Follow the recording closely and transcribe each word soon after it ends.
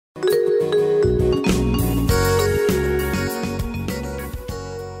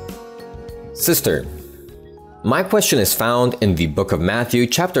Sister, my question is found in the book of Matthew,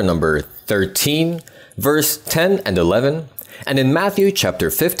 chapter number 13, verse 10 and 11, and in Matthew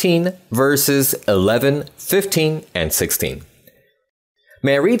chapter 15, verses 11, 15, and 16.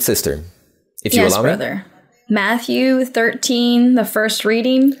 May I read, sister, if you allow me? Yes, brother. Matthew 13, the first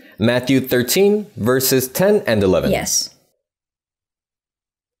reading. Matthew 13, verses 10 and 11. Yes.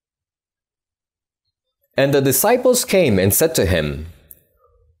 And the disciples came and said to him,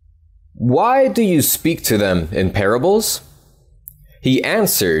 "Why do you speak to them in parables?" He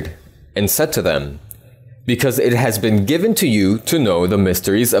answered and said to them, "Because it has been given to you to know the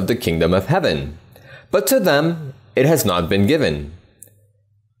mysteries of the kingdom of heaven, but to them it has not been given."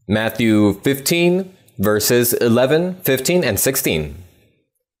 Matthew 15, verses 11, 15, and 16.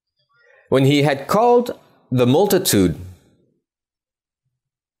 When he had called the multitude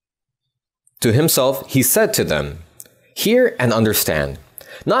to himself, he said to them, "Hear and understand.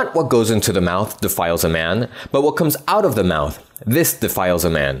 Not what goes into the mouth defiles a man, but what comes out of the mouth, this defiles a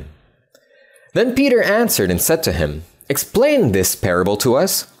man." Then Peter answered and said to him, "Explain this parable to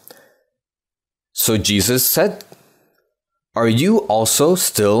us." So Jesus said, "Are you also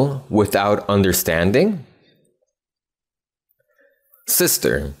still without understanding?"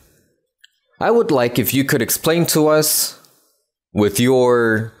 Sister, I would like if you could explain to us, with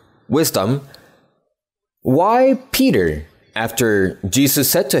your wisdom, why Peter, after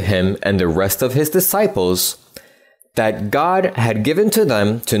Jesus said to him and the rest of his disciples that God had given to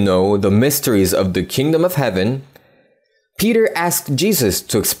them to know the mysteries of the kingdom of heaven, Peter asked Jesus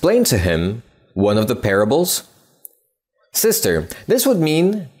to explain to him one of the parables? Sister, this would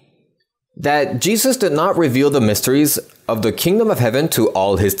mean that Jesus did not reveal the mysteries of the kingdom of heaven to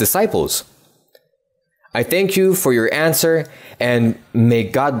all his disciples. I thank you for your answer, and may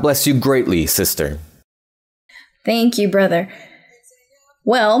God bless you greatly, sister. Thank you, brother.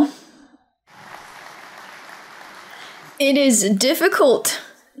 Well, it is difficult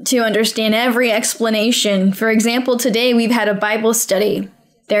to understand every explanation. For example, today we've had a Bible study.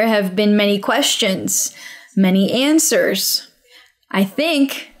 There have been many questions, many answers. I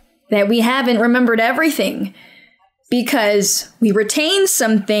think that we haven't remembered everything because we retain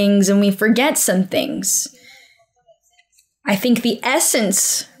some things and we forget some things. I think the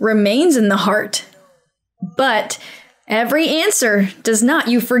essence remains in the heart. But every answer does not.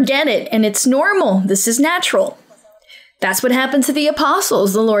 You forget it, and it's normal. This is natural. That's what happened to the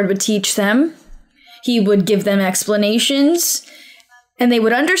apostles. The Lord would teach them. He would give them explanations, and they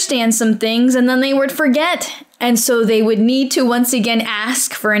would understand some things, and then they would forget. And so they would need to once again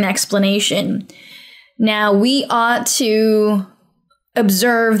ask for an explanation. Now, we ought to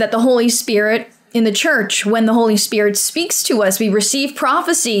observe that the Holy Spirit in the church, when the Holy Spirit speaks to us, we receive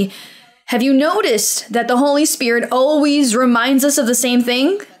prophecy. Have you noticed that the Holy Spirit always reminds us of the same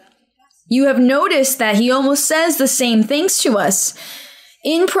thing? You have noticed that he almost says the same things to us.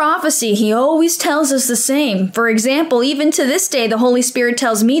 In prophecy, he always tells us the same. For example, even to this day, the Holy Spirit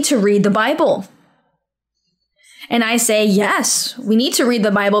tells me to read the Bible. And I say, yes, we need to read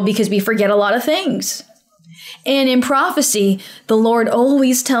the Bible because we forget a lot of things. And in prophecy, the Lord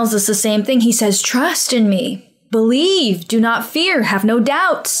always tells us the same thing. He says, trust in me. Believe, do not fear, have no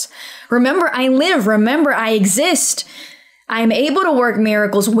doubts. Remember, I live. Remember, I exist. I am able to work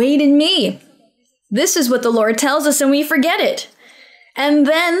miracles. Wait in me. This is what the Lord tells us, and we forget it. And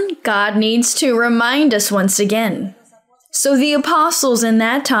then God needs to remind us once again. So the apostles in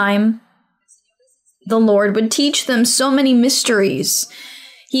that time, the Lord would teach them so many mysteries.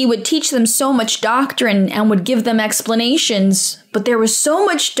 He would teach them so much doctrine and would give them explanations. But there was so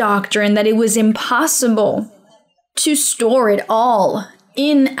much doctrine that it was impossible to store it all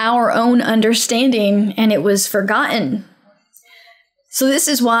in our own understanding, and it was forgotten. So this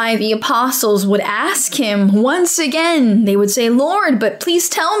is why the apostles would ask him once again. They would say, Lord, but please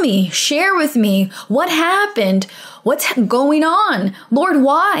tell me, share with me, what happened? What's going on? Lord,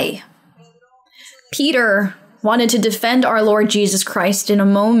 why? Peter wanted to defend our Lord Jesus Christ in a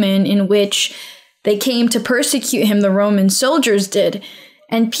moment in which they came to persecute him, the Roman soldiers did.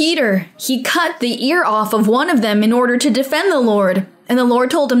 And Peter, he cut the ear off of one of them in order to defend the Lord. And the Lord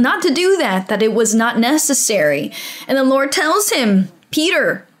told him not to do that, that it was not necessary. And the Lord tells him,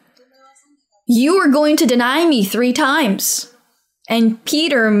 Peter, you are going to deny me 3 times. And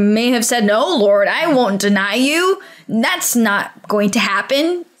Peter may have said, no, Lord, I won't deny you. That's not going to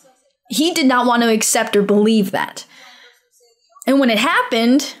happen. He did not want to accept or believe that. And when it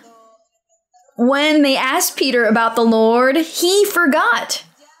happened, when they asked Peter about the Lord, he forgot.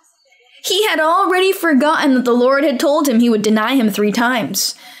 He had already forgotten that the Lord had told him he would deny him 3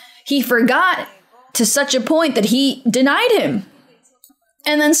 times. He forgot to such a point that he denied him.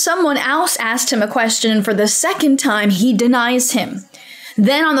 And then someone else asked him a question, and for the second time, he denies him.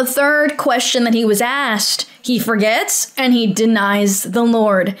 Then on the third question that he was asked, he forgets and he denies the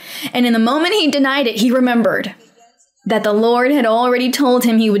Lord. And in the moment he denied it, he remembered that the Lord had already told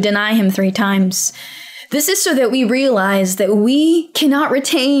him he would deny him 3 times. This is so that we realize that we cannot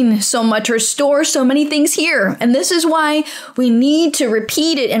retain so much or store so many things here. And this is why we need to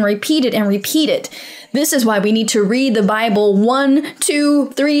repeat it and repeat it and repeat it. This is why we need to read the Bible 1,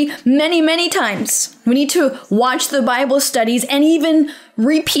 2, 3, many times. We need to watch the Bible studies and even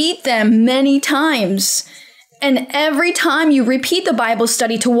repeat them many times. And every time you repeat the Bible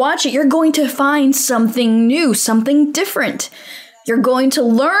study to watch it, you're going to find something new, something different. You're going to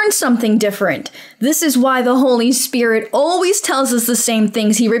learn something different. This is why the Holy Spirit always tells us the same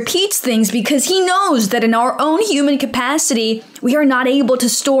things. He repeats things because he knows that in our own human capacity, we are not able to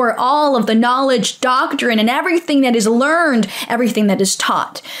store all of the knowledge, doctrine, and everything that is learned, everything that is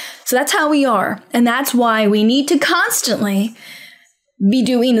taught. So that's how we are. And that's why we need to constantly be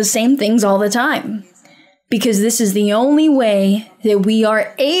doing the same things all the time. Because this is the only way that we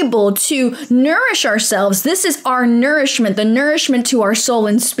are able to nourish ourselves. This is our nourishment, the nourishment to our soul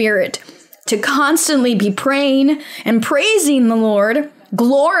and spirit. To constantly be praying and praising the Lord,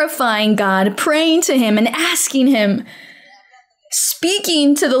 glorifying God, praying to Him and asking Him,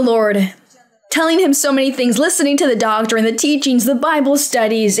 speaking to the Lord, telling Him so many things, listening to the doctrine, the teachings, the Bible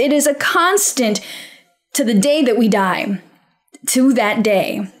studies. It is a constant to the day that we die, to that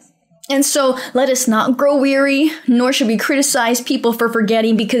day. And so let us not grow weary, nor should we criticize people for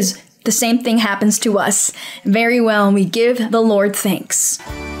forgetting, because the same thing happens to us. Very well, we give the Lord thanks.